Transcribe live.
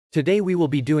Today we will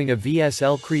be doing a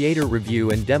VSL Creator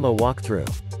review and demo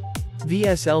walkthrough.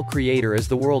 VSL Creator is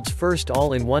the world's first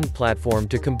all-in-one platform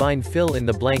to combine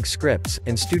fill-in-the-blank scripts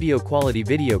and studio-quality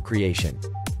video creation.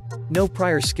 No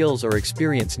prior skills or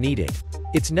experience needed.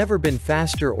 It's never been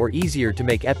faster or easier to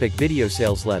make epic video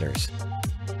sales letters.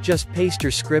 Just paste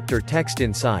your script or text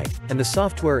inside, and the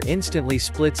software instantly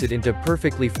splits it into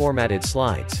perfectly formatted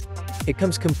slides. It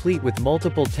comes complete with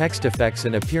multiple text effects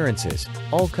and appearances,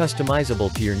 all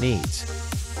customizable to your needs.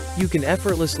 You can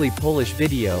effortlessly polish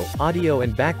video, audio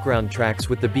and background tracks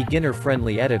with the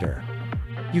beginner-friendly editor.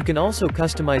 You can also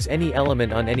customize any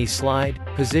element on any slide,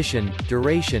 position,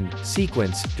 duration,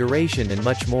 sequence, duration and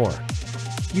much more.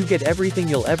 You get everything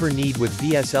you'll ever need with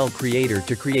VSL Creator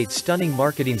to create stunning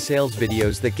marketing sales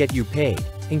videos that get you paid,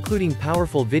 including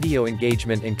powerful video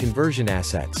engagement and conversion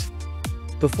assets.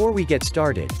 Before we get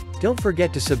started, don't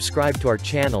forget to subscribe to our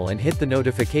channel and hit the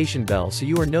notification bell so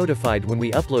you are notified when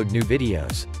we upload new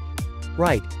videos.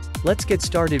 Right, let's get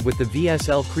started with the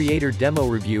VSL Creator demo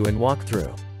review and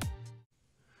walkthrough.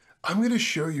 I'm going to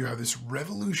show you how this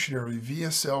revolutionary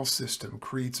VSL system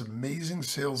creates amazing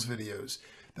sales videos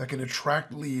that can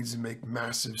attract leads and make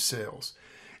massive sales.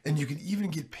 And you can even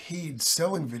get paid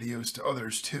selling videos to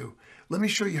others too. Let me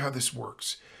show you how this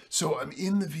works. So I'm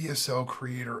in the VSL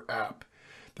Creator app.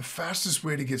 The fastest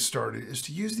way to get started is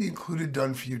to use the included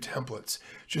done for you templates.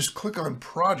 Just click on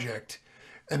project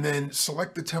and then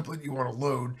select the template you want to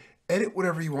load, edit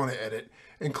whatever you want to edit,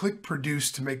 and click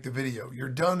produce to make the video. You're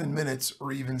done in minutes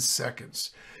or even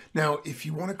seconds. Now, if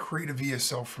you want to create a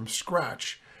VSL from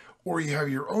scratch, or you have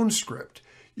your own script,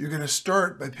 you're going to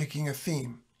start by picking a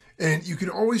theme. And you can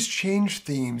always change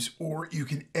themes, or you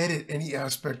can edit any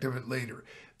aspect of it later.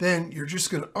 Then you're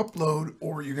just going to upload,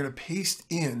 or you're going to paste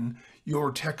in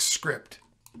your text script.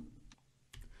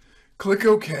 Click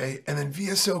OK, and then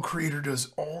VSL Creator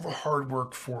does all the hard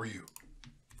work for you.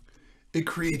 It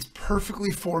creates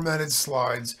perfectly formatted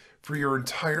slides for your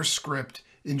entire script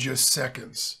in just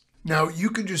seconds. Now, you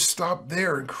can just stop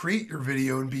there and create your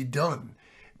video and be done,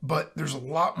 but there's a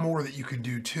lot more that you can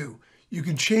do too. You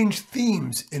can change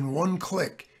themes in one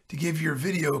click to give your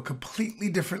video a completely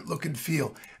different look and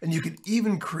feel, and you can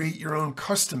even create your own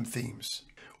custom themes.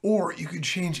 Or you can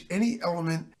change any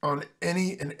element on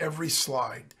any and every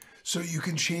slide, so you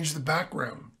can change the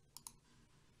background.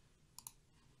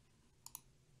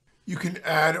 You can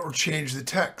add or change the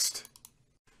text.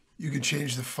 You can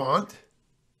change the font.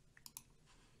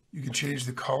 You can change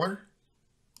the color.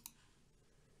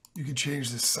 You can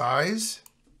change the size.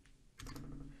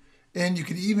 And you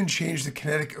can even change the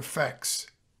kinetic effects.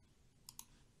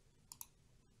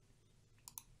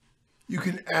 You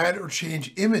can add or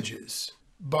change images,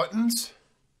 buttons,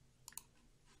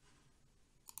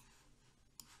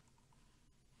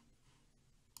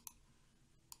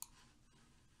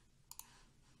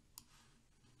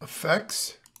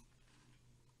 effects,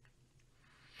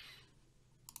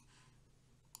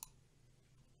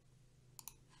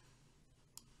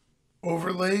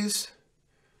 overlays,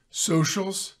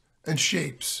 socials, and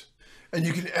shapes. And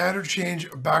you can add or change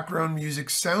a background music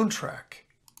soundtrack.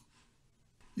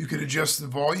 You can adjust the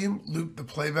volume, loop the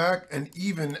playback, and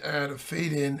even add a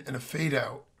fade in and a fade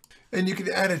out. And you can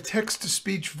add a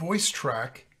text-to-speech voice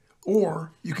track,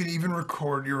 or you can even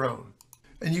record your own.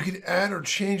 And you can add or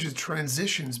change the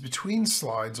transitions between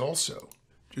slides also.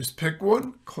 Just pick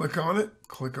one, click on it,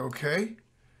 click OK,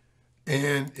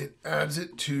 and it adds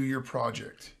it to your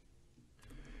project.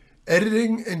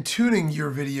 Editing and tuning your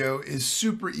video is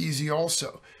super easy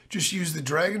also. Just use the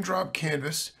drag and drop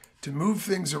canvas to move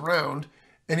things around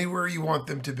anywhere you want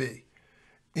them to be.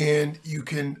 And you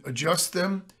can adjust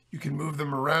them, you can move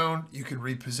them around, you can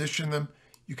reposition them,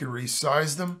 you can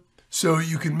resize them. So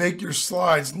you can make your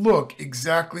slides look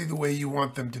exactly the way you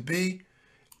want them to be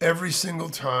every single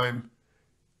time,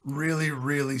 really,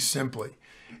 really simply.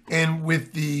 And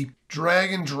with the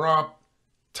drag and drop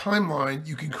timeline,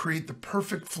 you can create the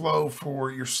perfect flow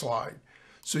for your slide.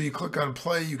 So you click on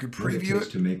play, you can preview it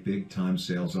to make big time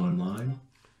sales online.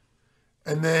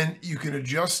 And then you can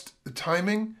adjust the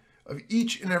timing of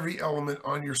each and every element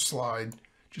on your slide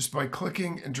just by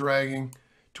clicking and dragging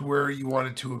to where you want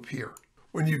it to appear.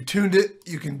 When you've tuned it,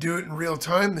 you can do it in real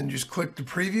time, then just click the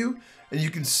preview and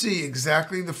you can see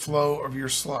exactly the flow of your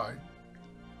slide.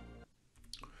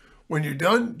 When you're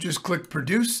done, just click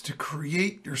produce to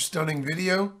create your stunning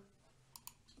video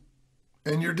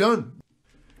and you're done.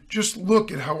 Just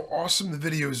look at how awesome the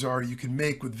videos are you can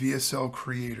make with VSL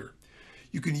Creator.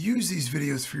 You can use these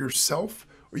videos for yourself,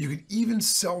 or you can even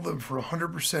sell them for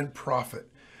 100% profit.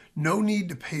 No need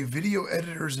to pay video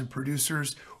editors and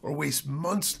producers or waste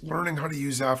months learning how to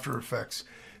use After Effects.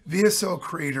 VSL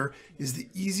Creator is the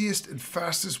easiest and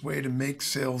fastest way to make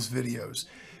sales videos.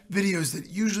 Videos that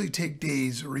usually take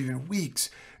days or even weeks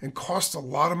and cost a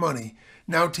lot of money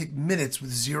now take minutes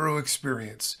with zero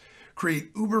experience.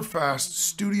 Create uber fast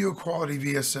studio quality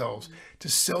VSLs to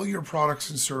sell your products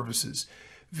and services.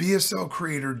 VSL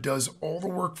Creator does all the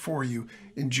work for you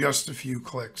in just a few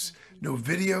clicks. No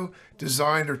video,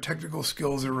 design, or technical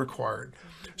skills are required.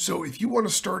 So if you want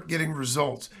to start getting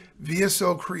results,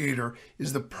 VSL Creator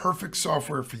is the perfect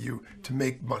software for you to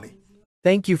make money.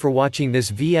 Thank you for watching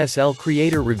this VSL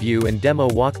Creator review and demo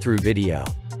walkthrough video.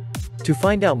 To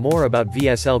find out more about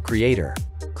VSL Creator,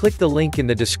 click the link in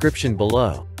the description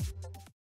below.